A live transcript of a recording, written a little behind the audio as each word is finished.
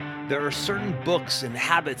There are certain books and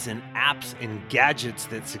habits and apps and gadgets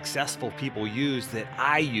that successful people use that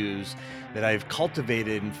I use that I've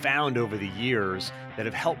cultivated and found over the years that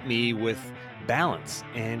have helped me with balance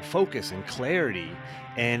and focus and clarity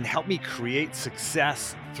and help me create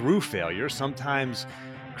success through failure. Sometimes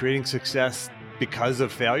creating success because of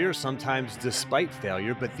failure, sometimes despite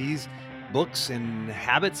failure. But these books and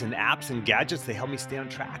habits and apps and gadgets, they help me stay on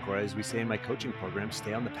track, or as we say in my coaching program,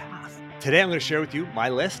 stay on the path. Today, I'm going to share with you my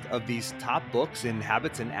list of these top books and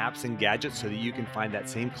habits and apps and gadgets so that you can find that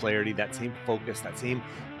same clarity, that same focus, that same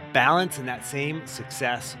balance, and that same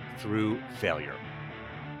success through failure.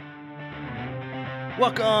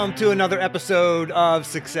 Welcome to another episode of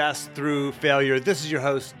Success Through Failure. This is your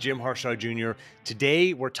host, Jim Harshaw Jr.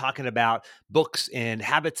 Today, we're talking about books and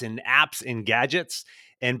habits and apps and gadgets.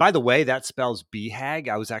 And by the way, that spells BHAG.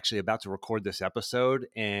 I was actually about to record this episode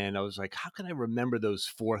and I was like, how can I remember those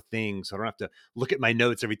four things so I don't have to look at my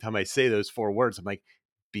notes every time I say those four words? I'm like,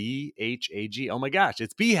 BHAG. Oh my gosh,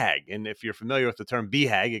 it's BHAG. And if you're familiar with the term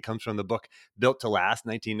BHAG, it comes from the book Built to Last,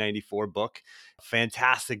 1994 book.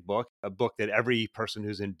 Fantastic book, a book that every person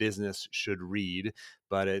who's in business should read,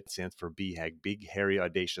 but it stands for BHAG, Big, Hairy,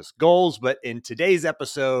 Audacious Goals. But in today's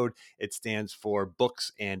episode, it stands for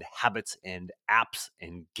Books and Habits and Apps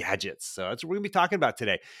and Gadgets. So that's what we're going to be talking about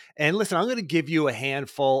today. And listen, I'm going to give you a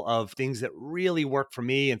handful of things that really work for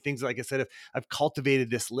me and things, like I said, I've cultivated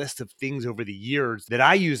this list of things over the years that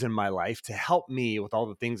I use in my life to help me with all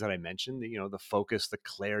the things that I mentioned, the focus, the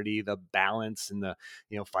clarity, the balance, and the,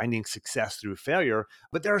 finding success through failure.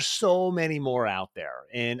 But there are so many more out there.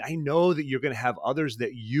 And I know that you're going to have others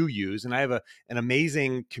that you use. And I have an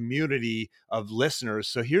amazing community of listeners.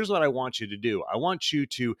 So here's what I want you to do. I want you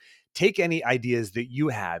to take any ideas that you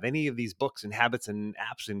have, any of these books and habits and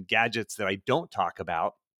apps and gadgets that I don't talk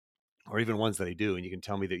about, or even ones that I do, and you can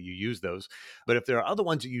tell me that you use those. But if there are other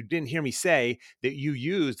ones that you didn't hear me say that you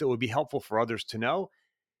use that would be helpful for others to know,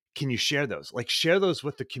 can you share those? Like, share those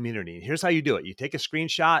with the community. And here's how you do it. You take a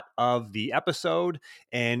screenshot of the episode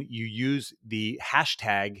and you use the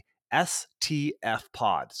hashtag STF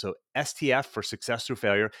pod. So STF for success through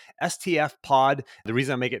failure, STF pod. The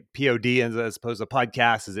reason I make it POD as opposed to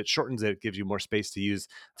podcast is it shortens it. It gives you more space to use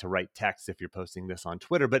to write text if you're posting this on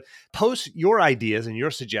Twitter. But post your ideas and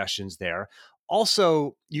your suggestions there.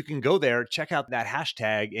 Also, you can go there, check out that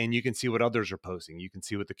hashtag, and you can see what others are posting. You can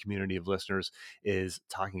see what the community of listeners is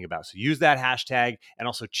talking about. So use that hashtag and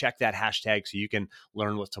also check that hashtag so you can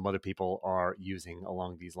learn what some other people are using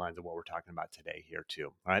along these lines of what we're talking about today here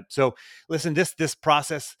too. All right. So listen, this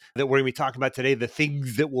process that we're going to be talking about today, the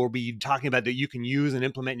things that we'll be talking about that you can use and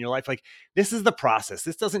implement in your life, like, this is the process.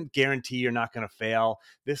 This doesn't guarantee you're not going to fail.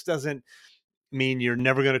 This doesn't mean you're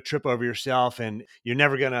never going to trip over yourself and you're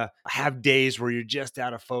never going to have days where you're just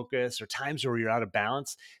out of focus or times where you're out of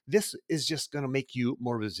balance. This is just going to make you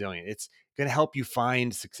more resilient. It's going to help you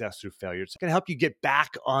find success through failure. It's going to help you get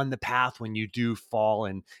back on the path when you do fall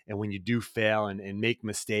and when you do fail and make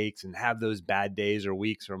mistakes and have those bad days or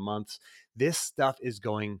weeks or months. This stuff is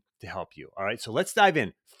going to help you. All right. So let's dive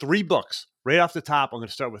in. 3 books right off the top. I'm going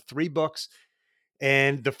to start with 3 books.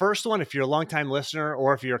 And the first one, if you're a longtime listener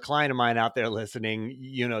or if you're a client of mine out there listening,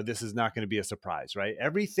 this is not going to be a surprise, right?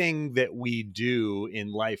 Everything that we do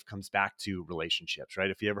in life comes back to relationships,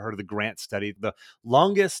 right? If you ever heard of the Grant study, the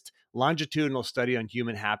longest longitudinal study on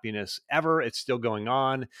human happiness ever, it's still going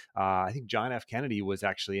on. I think John F. Kennedy was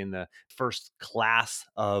actually in the first class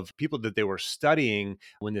of people that they were studying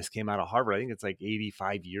when this came out of Harvard. I think it's like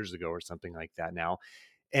 85 years ago or something like that now.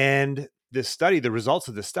 And this study, the results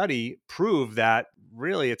of the study prove that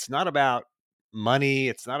really it's not about money.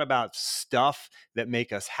 It's not about stuff that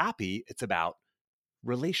make us happy. It's about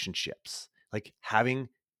relationships, like having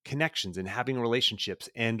connections and having relationships.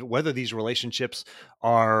 And whether these relationships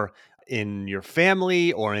are in your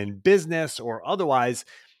family or in business or otherwise,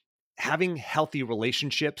 having healthy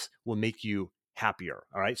relationships will make you happier.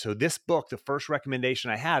 All right. So this book, the first recommendation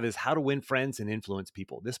I have is How to Win Friends and Influence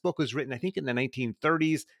People. This book was written, I think, in the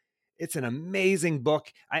 1930s. It's an amazing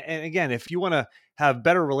book. And again, if you want to have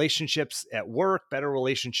better relationships at work, better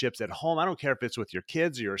relationships at home, I don't care if it's with your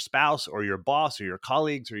kids or your spouse or your boss or your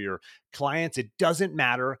colleagues or your clients, it doesn't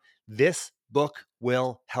matter. This book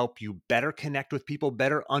will help you better connect with people,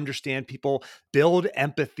 better understand people, build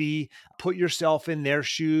empathy, put yourself in their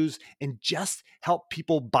shoes, and just help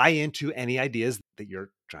people buy into any ideas that you're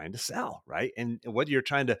trying to sell, right? And whether you're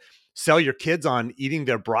trying to sell your kids on eating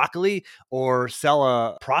their broccoli or sell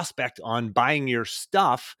a prospect on buying your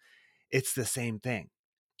stuff, it's the same thing,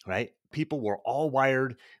 right? People were all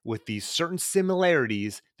wired with these certain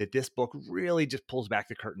similarities that this book really just pulls back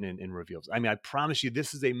the curtain and reveals. I mean, I promise you,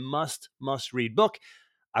 this is a must read book.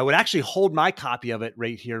 I would actually hold my copy of it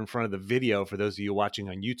right here in front of the video for those of you watching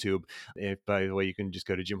on YouTube. If, by the way, you can just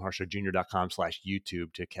go to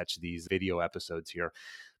jimharshawjr.com/YouTube to catch these video episodes here.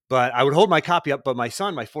 But I would hold my copy up. But my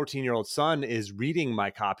son, my 14-year-old son, is reading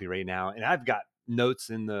my copy right now. And I've got notes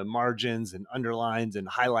in the margins and underlines and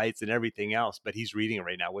highlights and everything else. But he's reading it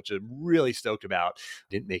right now, which I'm really stoked about.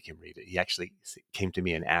 Didn't make him read it. He actually came to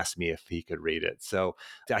me and asked me if he could read it. So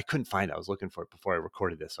I couldn't find it. I was looking for it before I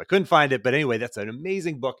recorded this. So I couldn't find it. But anyway, that's an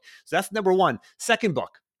amazing book. So that's number one. Second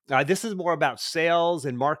book. This is more about sales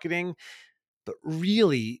and marketing, but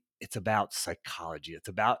really it's about psychology. It's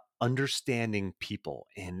about understanding people.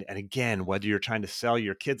 And again, whether you're trying to sell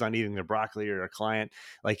your kids on eating their broccoli or a client,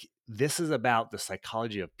 like this is about the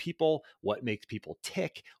psychology of people, what makes people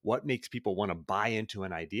tick, what makes people want to buy into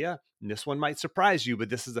an idea. And this one might surprise you, but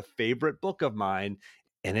this is a favorite book of mine.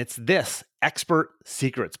 And it's this Expert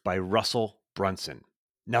Secrets by Russell Brunson.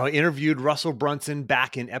 Now, I interviewed Russell Brunson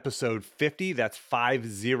back in episode 50. That's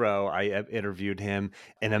 50. I interviewed him,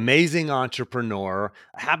 an amazing entrepreneur,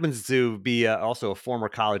 happens to be also a former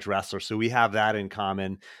college wrestler. So we have that in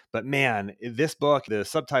common. But man, this book, the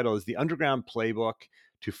subtitle is The Underground Playbook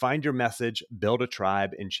to Find Your Message, Build a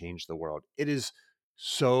Tribe, and Change the World. It is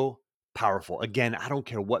so powerful. Again, I don't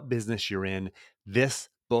care what business you're in. This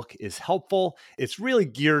book is helpful. It's really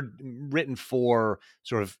written for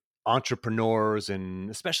sort of entrepreneurs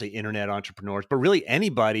and especially internet entrepreneurs, but really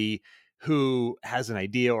anybody who has an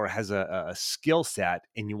idea or has a skill set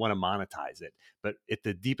and you want to monetize it. But at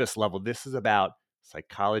the deepest level, this is about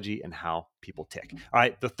psychology and how people tick. All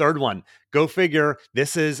right, the third one, go figure.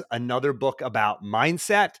 This is another book about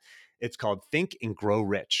mindset. It's called Think and Grow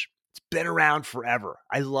Rich. It's been around forever.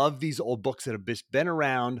 I love these old books that have been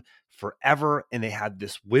around forever, and they have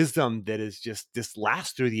this wisdom that is just this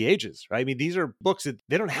lasts through the ages, right? I mean, these are books that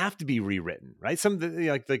they don't have to be rewritten, right? Some of the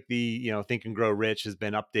like the Think and Grow Rich has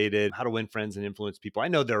been updated. How to Win Friends and Influence People. I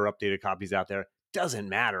know there are updated copies out there. Doesn't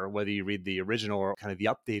matter whether you read the original or kind of the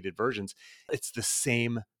updated versions. It's the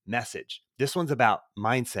same message. This one's about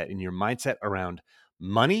mindset and your mindset around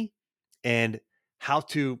money and how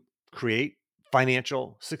to create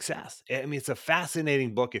financial success. I mean, it's a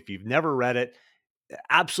fascinating book. If you've never read it,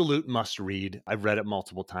 absolute must read. I've read it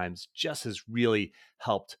multiple times, just has really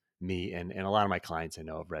helped me. And a lot of my clients I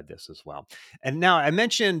know have read this as well. And now I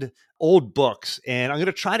mentioned old books, and I'm going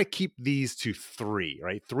to try to keep these to three,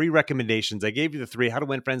 right? Three recommendations. I gave you the three: How to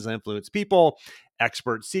Win Friends and Influence People,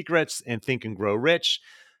 Expert Secrets, and Think and Grow Rich.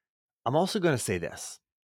 I'm also going to say this,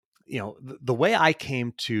 the way I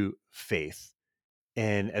came to faith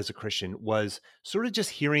and as a Christian was sort of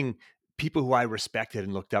just hearing people who I respected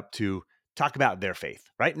and looked up to talk about their faith,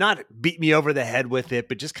 right? Not beat me over the head with it,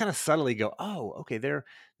 but just kind of subtly go, "Oh, okay, they're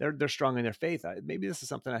strong in their faith. Maybe this is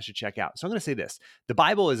something I should check out." So I'm going to say this: the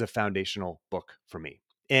Bible is a foundational book for me.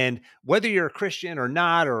 And whether you're a Christian or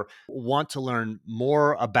not, or want to learn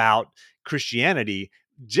more about Christianity,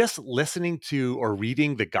 just listening to or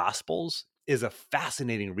reading the Gospels is a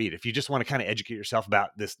fascinating read. If you just want to kind of educate yourself about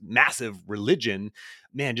this massive religion,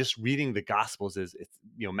 man, just reading the Gospels it's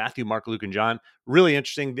Matthew, Mark, Luke, and John, really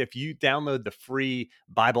interesting. If you download the free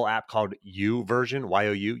Bible app called YouVersion,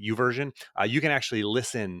 YouVersion, you can actually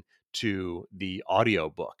listen to the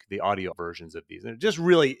audio versions of these. And just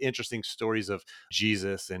really interesting stories of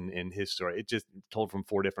Jesus and his story. It just told from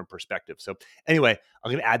four different perspectives. So anyway,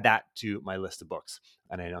 I'm going to add that to my list of books.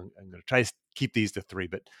 And I'm going to try to keep these to three,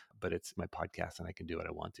 but it's my podcast and I can do what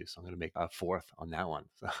I want to. So I'm going to make a fourth on that one.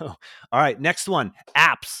 So, all right, next one,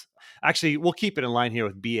 apps. Actually, we'll keep it in line here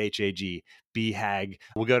with BHAG, BHAG.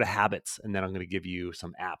 We'll go to habits, and then I'm going to give you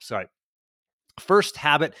some apps. All right. First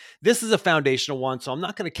habit, this is a foundational one, so I'm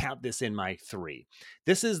not going to count this in my three.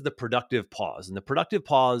 This is the productive pause. And the productive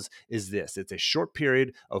pause is this: it's a short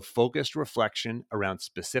period of focused reflection around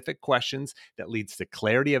specific questions that leads to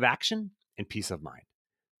clarity of action and peace of mind.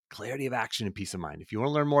 Clarity of action and peace of mind. If you want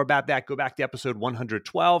to learn more about that, go back to episode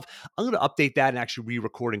 112. I'm going to update that and actually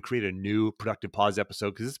re-record and create a new productive pause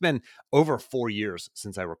episode because it's been over 4 years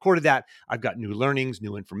since I recorded that. I've got new learnings,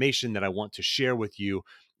 new information that I want to share with you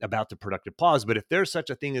about the productive pause. But if there's such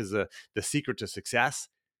a thing as the secret to success,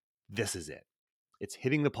 this is it. It's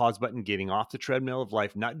hitting the pause button, getting off the treadmill of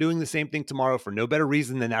life, not doing the same thing tomorrow for no better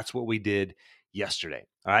reason than that's what we did yesterday.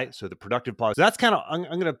 All right. So the productive pause. So that's kind of, I'm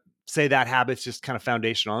going to say that habit's just kind of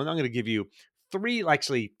foundational. And I'm going to give you three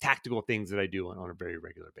actually tactical things that I do on a very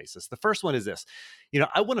regular basis. The first one is this: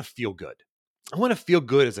 I want to feel good. I want to feel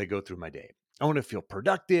good as I go through my day. I want to feel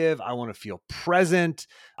productive. I want to feel present.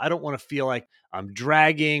 I don't want to feel like I'm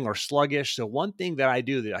dragging or sluggish. So one thing that I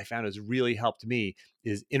do that I found has really helped me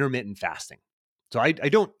is intermittent fasting. So I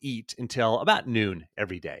don't eat until about noon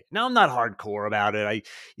every day. Now I'm not hardcore about it.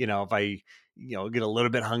 If I, get a little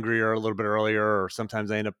bit hungrier a little bit earlier, or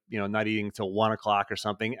sometimes I end up, not eating until 1 o'clock or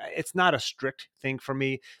something. It's not a strict thing for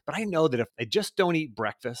me, but I know that if I just don't eat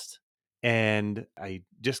breakfast and I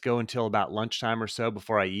just go until about lunchtime or so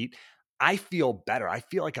before I eat, I feel better. I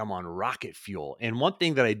feel like I'm on rocket fuel. And one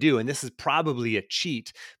thing that I do, and this is probably a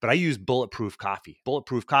cheat, but I use bulletproof coffee.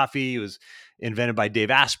 Bulletproof coffee was invented by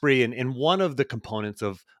Dave Asprey. And one of the components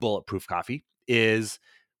of bulletproof coffee is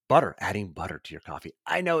butter, adding butter to your coffee.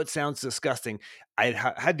 I know it sounds disgusting. I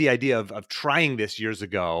had the idea of trying this years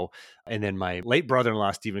ago. And then my late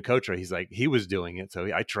brother-in-law, Stephen Kotra, he was doing it. So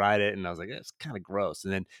I tried it and I was like, it's kind of gross.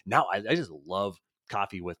 And then now I just love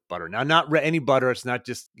coffee with butter. Now, not any butter. It's not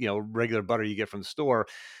just, regular butter you get from the store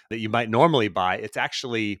that you might normally buy. It's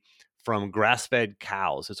actually from grass-fed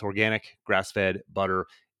cows. It's organic grass-fed butter.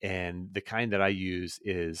 And the kind that I use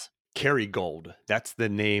is Kerrygold. That's the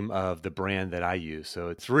name of the brand that I use. So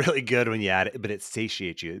it's really good when you add it, but it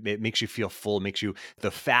satiates you. It makes you feel full, makes you, the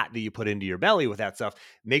fat that you put into your belly with that stuff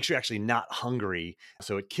makes you actually not hungry.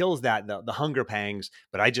 So it kills the hunger pangs,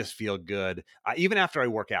 but I just feel good. Even after I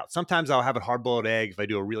work out, sometimes I'll have a hard boiled egg if I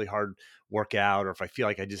do a really hard workout, or if I feel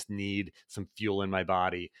like I just need some fuel in my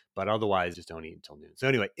body, but otherwise just don't eat until noon. So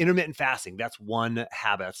anyway, intermittent fasting, that's one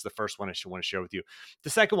habit. That's the first one I should want to share with you. The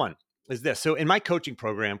second one is this. So in my coaching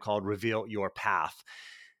program called Reveal Your Path,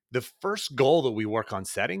 the first goal that we work on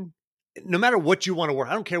setting, no matter what you want to work,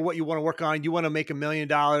 I don't care what you want to work on. You want to make $1 million,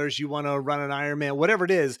 you want to run an Ironman, whatever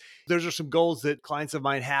it is. Those are some goals that clients of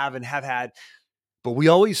mine have and have had. But we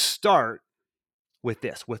always start with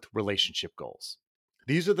relationship goals.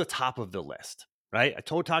 These are the top of the list, right? I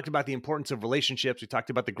talked about the importance of relationships. We talked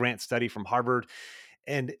about the Grant study from Harvard.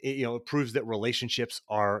 And it proves that relationships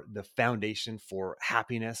are the foundation for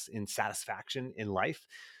happiness and satisfaction in life.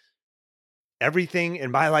 Everything in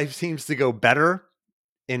my life seems to go better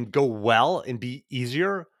and go well and be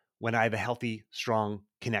easier when I have a healthy, strong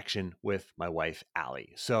connection with my wife,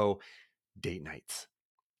 Allie. So date nights.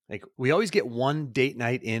 Like, we always get one date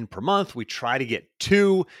night in per month. We try to get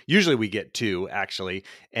two. Usually we get two, actually.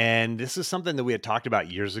 And this is something that we had talked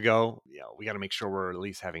about years ago. We got to make sure we're at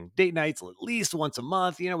least having date nights at least once a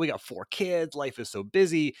month. We got 4 kids. Life is so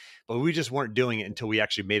busy, but we just weren't doing it until we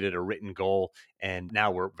actually made it a written goal. And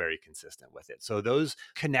now we're very consistent with it. So those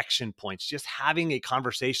connection points, just having a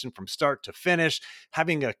conversation from start to finish,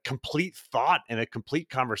 having a complete thought and a complete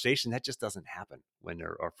conversation, that just doesn't happen when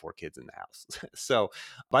there are 4 kids in the house. So,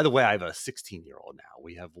 by the way, I have a 16-year-old now.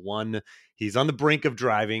 We have one. He's on the brink of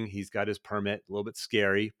driving. He's got his permit. A little bit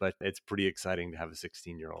scary, but it's pretty exciting to have a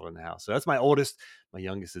 16-year-old in the house. So that's my oldest. My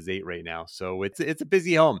youngest is 8 right now. So it's a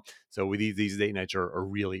busy home. So with these date nights are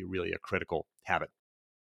really, really a critical habit.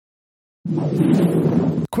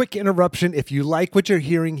 Quick interruption. If you like what you're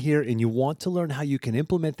hearing here and you want to learn how you can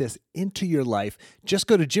implement this into your life, just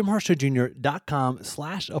go to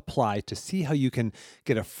jimharshawjr.com/apply to see how you can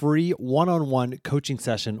get a free one-on-one coaching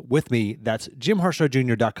session with me. That's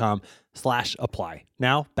jimharshawjr.com/apply.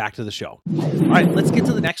 Now back to the show. All right, let's get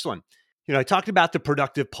to the next one. I talked about the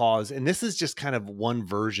productive pause, and this is just kind of one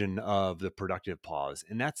version of the productive pause.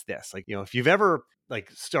 And that's this. If you've ever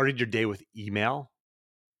started your day with email,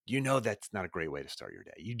 that's not a great way to start your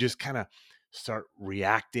day. You just kind of start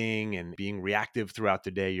reacting and being reactive throughout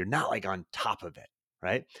the day. You're not on top of it,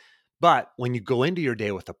 right? But when you go into your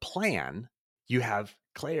day with a plan, you have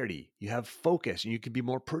clarity, you have focus, and you can be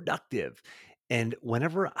more productive. And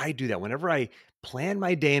whenever I do that, whenever I plan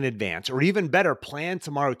my day in advance, or even better, plan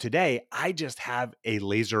tomorrow today, I just have a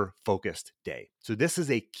laser focused day. So this is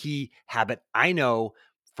a key habit I know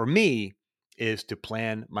for me, is to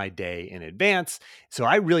plan my day in advance. So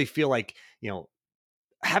I really feel like,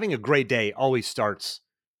 having a great day always starts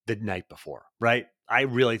the night before, right? I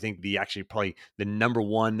really think probably the number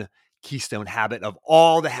one keystone habit of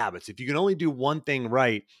all the habits. If you can only do one thing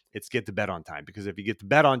right, it's get to bed on time. Because if you get to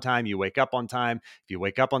bed on time, you wake up on time. If you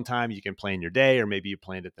wake up on time, you can plan your day, or maybe you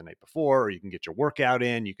planned it the night before, or you can get your workout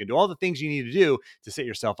in. You can do all the things you need to do to set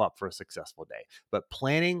yourself up for a successful day. But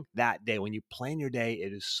planning that day, when you plan your day,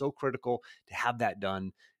 it is so critical to have that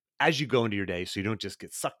done as you go into your day, so you don't just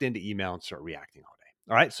get sucked into email and start reacting all day.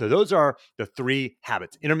 All right. So those are the 3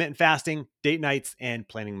 habits: intermittent fasting, date nights, and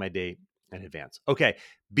planning my day in advance. Okay.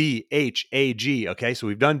 BHAG. Okay. So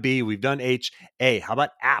we've done B, we've done H, A. How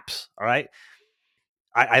about apps? All right.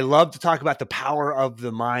 I love to talk about the power of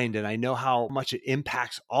the mind, and I know how much it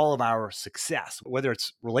impacts all of our success, whether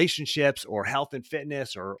it's relationships or health and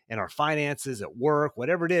fitness, or in our finances at work,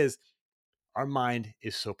 whatever it is. Our mind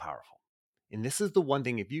is so powerful. And this is the one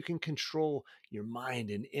thing, if you can control your mind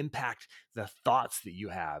and impact the thoughts that you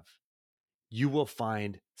have, you will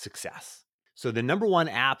find success. So the number one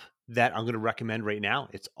app that I'm going to recommend right now,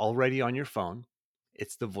 it's already on your phone.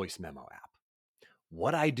 It's the Voice Memo app.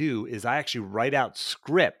 What I do is I actually write out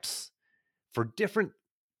scripts for different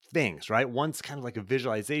things, right? One's kind of like a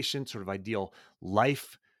visualization, sort of ideal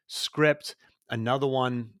life script. Another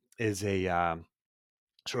one is a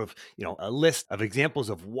sort of, a list of examples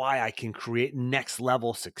of why I can create next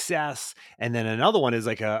level success. And then another one is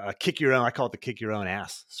like a kick your own, I call it the kick your own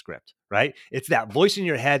ass script, right? It's that voice in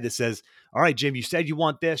your head that says, all right, Jim, you said you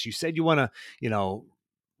want this. You said you want to,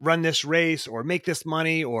 run this race or make this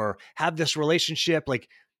money or have this relationship. Like,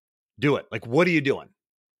 do it. Like, what are you doing?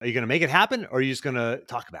 Are you going to make it happen or are you just going to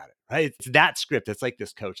talk about it? Right. It's that script. It's like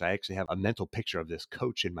this coach. I actually have a mental picture of this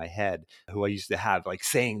coach in my head who I used to have like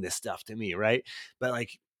saying this stuff to me. Right. But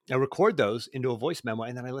like I record those into a voice memo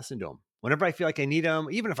and then I listen to them. Whenever I feel like I need them,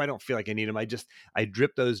 even if I don't feel like I need them, I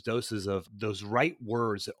drip those doses of those right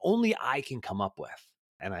words that only I can come up with.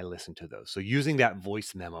 And I listen to those. So using that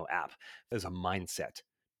voice memo app as a mindset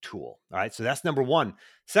tool. All right. So that's number one.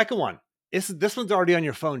 Second one, this one's already on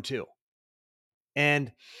your phone too.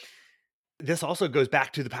 And this also goes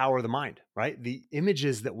back to the power of the mind, right? The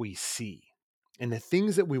images that we see and the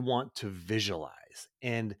things that we want to visualize.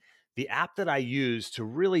 And the app that I use to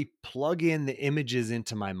really plug in the images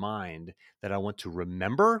into my mind that I want to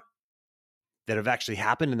remember that have actually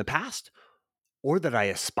happened in the past or that I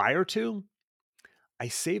aspire to, I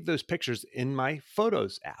save those pictures in my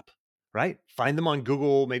Photos app, right? Find them on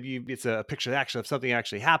Google. Maybe it's a picture of something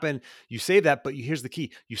actually happened. You save that, but here's the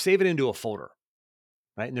key. You save it into a folder.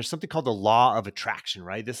 Right. And there's something called the law of attraction,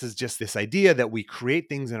 right? This is just this idea that we create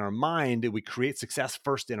things in our mind, that we create success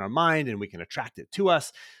first in our mind and we can attract it to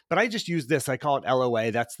us. But I just use this. I call it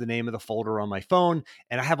LOA. That's the name of the folder on my phone.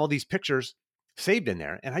 And I have all these pictures saved in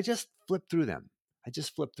there and I just flip through them.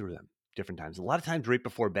 Different times, a lot of times right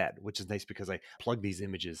before bed, which is nice because I plug these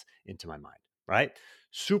images into my mind, right?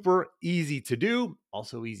 Super easy to do,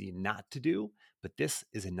 also easy not to do. But this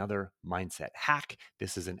is another mindset hack.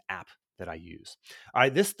 This is an app that I use. All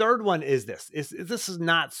right, this third one is this. This is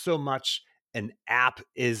not so much an app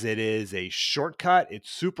as it is a shortcut.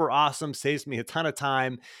 It's super awesome, saves me a ton of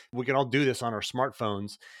time. We can all do this on our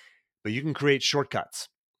smartphones, but you can create shortcuts.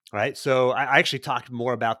 Right. So I actually talked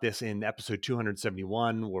more about this in episode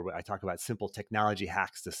 271, where I talk about simple technology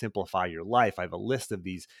hacks to simplify your life. I have a list of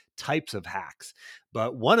these types of hacks,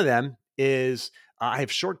 but one of them is I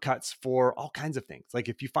have shortcuts for all kinds of things. Like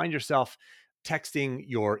if you find yourself texting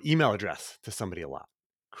your email address to somebody a lot,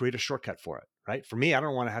 create a shortcut for it. Right. For me, I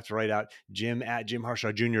don't want to have to write out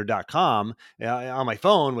jim@jimharshawjr.com on my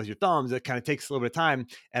phone with your thumbs. It kind of takes a little bit of time.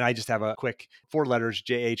 And I just have a quick 4 letters,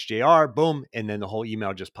 JHJR, boom. And then the whole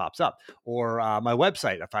email just pops up. Or my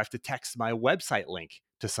website, if I have to text my website link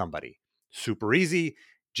to somebody, super easy,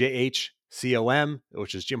 JHCOM,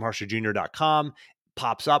 which is jimharshawjr.com,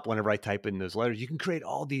 pops up whenever I type in those letters. You can create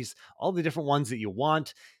all the different ones that you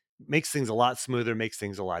want. Makes things a lot smoother, makes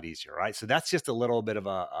things a lot easier, right? So that's just a little bit of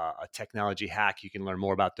a technology hack. You can learn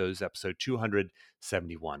more about those, episode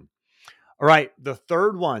 271. All right, the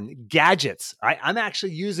third one, gadgets. I'm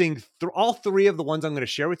actually using all three of the ones I'm going to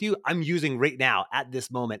share with you. I'm using right now at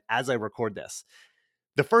this moment as I record this.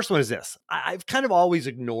 The first one is this. I've kind of always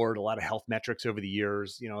ignored a lot of health metrics over the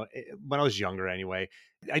years, when I was younger anyway.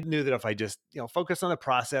 I knew that if I just, focus on the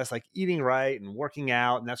process, like eating right and working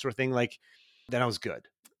out and that sort of thing, like then I was good.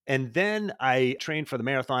 And then I trained for the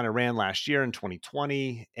marathon I ran last year in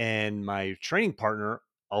 2020. And my training partner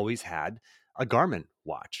always had a Garmin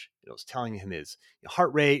watch. It was telling him his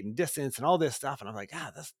heart rate and distance and all this stuff. And I'm like,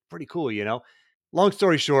 that's pretty cool, Long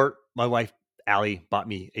story short, my wife Allie bought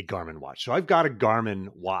me a Garmin watch. So I've got a Garmin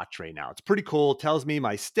watch right now. It's pretty cool. It tells me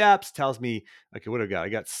my steps, tells me, okay, what do I got? I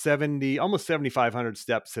got almost 7,500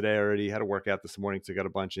 steps today already. Had a workout this morning, so I got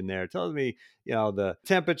a bunch in there. It tells me, the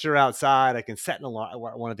temperature outside. I can set an alarm.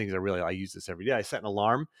 One of the things I use this every day. I set an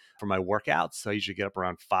alarm for my workouts. So I usually get up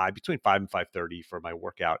around between 5 and 5:30 for my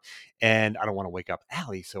workout. And I don't want to wake up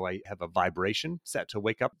Allie. So I have a vibration set to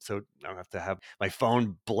wake up. So I don't have to have my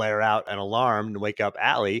phone blare out an alarm to wake up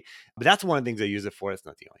Allie. But that's one of the things I use it for. It's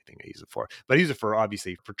not the only thing I use it for, but I use it for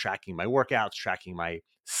obviously for tracking my workouts, tracking my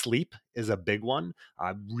sleep is a big one.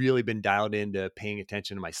 I've really been dialed into paying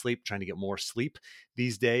attention to my sleep, trying to get more sleep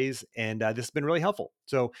these days. And this has been really helpful.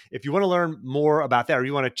 So if you want to learn more about that, or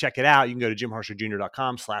you want to check it out, you can go to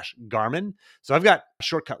jimharshawjr.com/Garmin. So I've got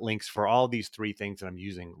shortcut links for all these three things that I'm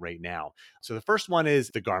using right now. So the first one is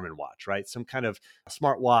the Garmin watch, right? Some kind of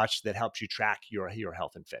smart watch that helps you track your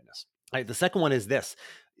health and fitness. Right, the second one is this.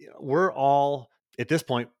 We're all at this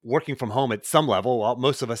point working from home at some level. Well,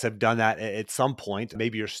 most of us have done that at some point.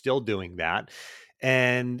 Maybe you're still doing that.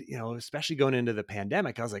 And, especially going into the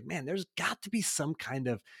pandemic, I was like, man, there's got to be some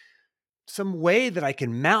way that I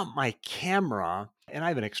can mount my camera. And I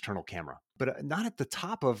have an external camera, but not at the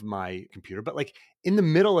top of my computer, but like in the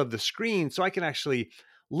middle of the screen. So I can actually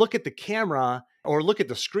look at the camera or look at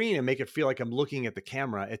the screen and make it feel like I'm looking at the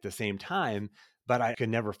camera at the same time, but I could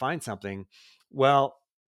never find something. Well,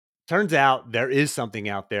 turns out there is something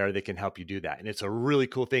out there that can help you do that. And it's a really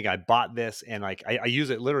cool thing. I bought this and like I use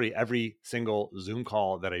it literally every single Zoom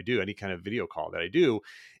call that I do, any kind of video call that I do.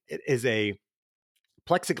 It is a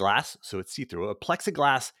plexiglass, so it's see-through, a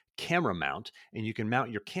plexiglass camera mount, and you can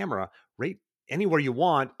mount your camera right anywhere you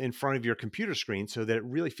want in front of your computer screen so that it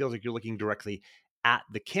really feels like you're looking directly at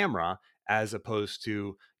the camera as opposed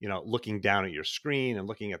to, looking down at your screen and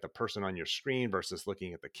looking at the person on your screen versus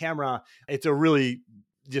looking at the camera. It's a really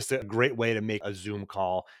just a great way to make a Zoom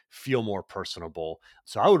call feel more personable.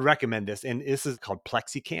 So I would recommend this. And this is called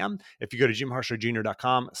PlexiCam. If you go to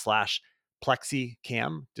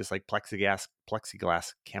jimharshawjr.com/PlexiCam, just like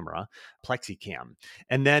plexiglass camera, PlexiCam.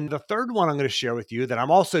 And then the third one I'm going to share with you that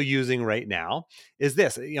I'm also using right now is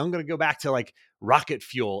this. I'm going to go back to like rocket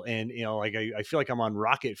fuel. And, I feel like I'm on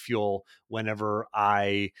rocket fuel whenever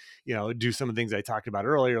I, do some of the things I talked about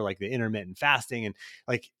earlier, like the intermittent fasting. And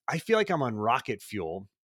like, I feel like I'm on rocket fuel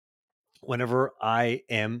whenever I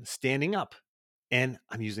am standing up. And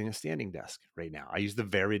I'm using a standing desk right now. I use the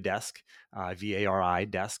Varidesk, VARI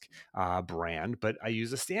desk brand, but I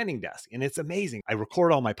use a standing desk and it's amazing. I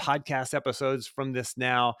record all my podcast episodes from this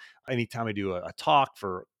now. Anytime I do a talk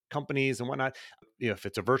for companies and whatnot, if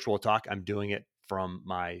it's a virtual talk, I'm doing it from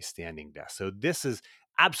my standing desk. So this has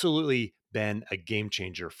absolutely been a game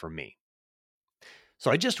changer for me. So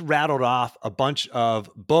I just rattled off a bunch of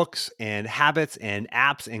books and habits and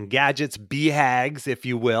apps and gadgets, BHAGs, if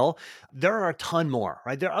you will. There are a ton more,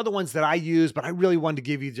 right? There are other ones that I use, but I really wanted to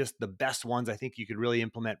give you just the best ones I think you could really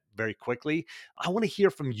implement very quickly. I want to hear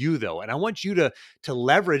from you though, and I want you to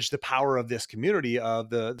leverage the power of this community, of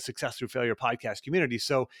the Success Through Failure podcast community.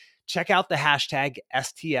 So check out the hashtag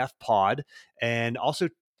STFpod and also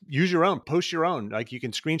use your own, post your own. Like you can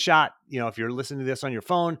screenshot, if you're listening to this on your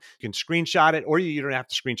phone, you can screenshot it, or you don't have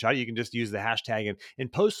to screenshot it. You can just use the hashtag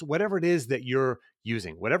and post whatever it is that you're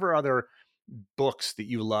using, whatever other books that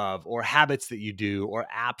you love or habits that you do or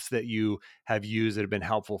apps that you have used that have been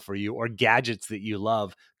helpful for you or gadgets that you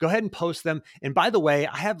love. Go ahead and post them. And by the way,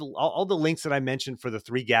 I have all the links that I mentioned for the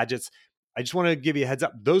 3 gadgets. I just want to give you a heads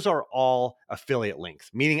up. Those are all affiliate links,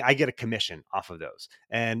 meaning I get a commission off of those.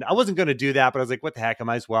 And I wasn't going to do that, but I was like, what the heck? I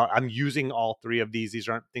might as well. I'm using all 3 of these. These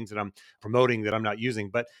aren't things that I'm promoting that I'm not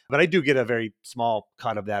using, but I do get a very small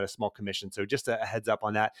cut of that, a small commission. So just a heads up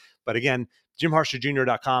on that. But again,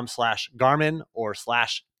 jimharshawjr.com/Garmin or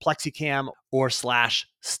 /PlexiCam or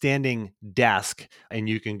 /standing desk. And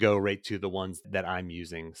you can go right to the ones that I'm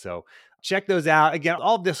using. So check those out. Again,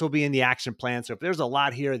 all of this will be in the action plan. So if there's a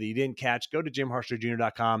lot here that you didn't catch, go to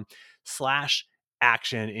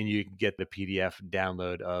jimharshawjr.com/action and you can get the PDF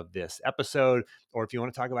download of this episode. Or if you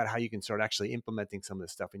want to talk about how you can start actually implementing some of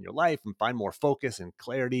this stuff in your life and find more focus and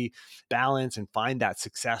clarity, balance, and find that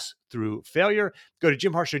success through failure, go to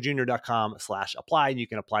jimharshawjr.com/apply and you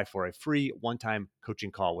can apply for a free one-time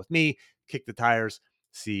coaching call with me, kick the tires,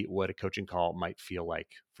 see what a coaching call might feel like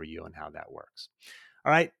for you and how that works.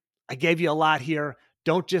 All right. I gave you a lot here.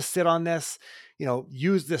 Don't just sit on this,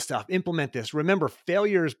 use this stuff, implement this. Remember,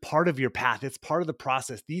 failure is part of your path. It's part of the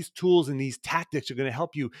process. These tools and these tactics are going to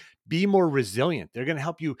help you be more resilient. They're going to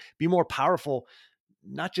help you be more powerful,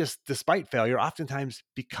 not just despite failure, oftentimes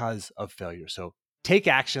because of failure. So take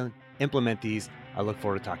action, implement these. I look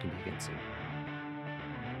forward to talking to you again soon.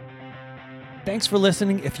 Thanks for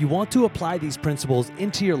listening. If you want to apply these principles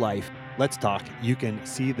into your life, let's talk. You can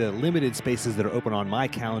see the limited spaces that are open on my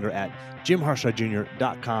calendar at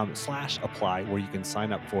jimharshawjr.com/apply, where you can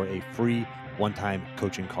sign up for a free one-time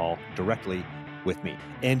coaching call directly with me.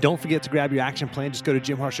 And don't forget to grab your action plan. Just go to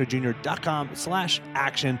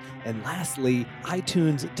jimharshawjr.com/action. And lastly,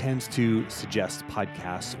 iTunes tends to suggest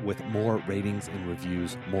podcasts with more ratings and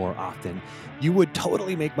reviews more often. You would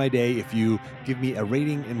totally make my day if you give me a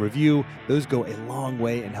rating and review. Those go a long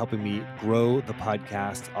way in helping me grow the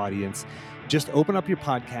podcast audience. Just open up your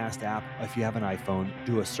podcast app if you have an iPhone,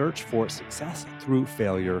 do a search for Success Through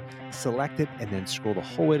Failure, select it, and then scroll the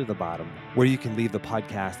whole way to the bottom where you can leave the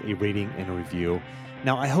podcast a rating and a review.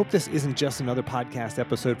 Now, I hope this isn't just another podcast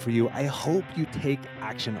episode for you. I hope you take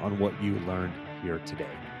action on what you learned here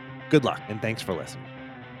today. Good luck, and thanks for listening.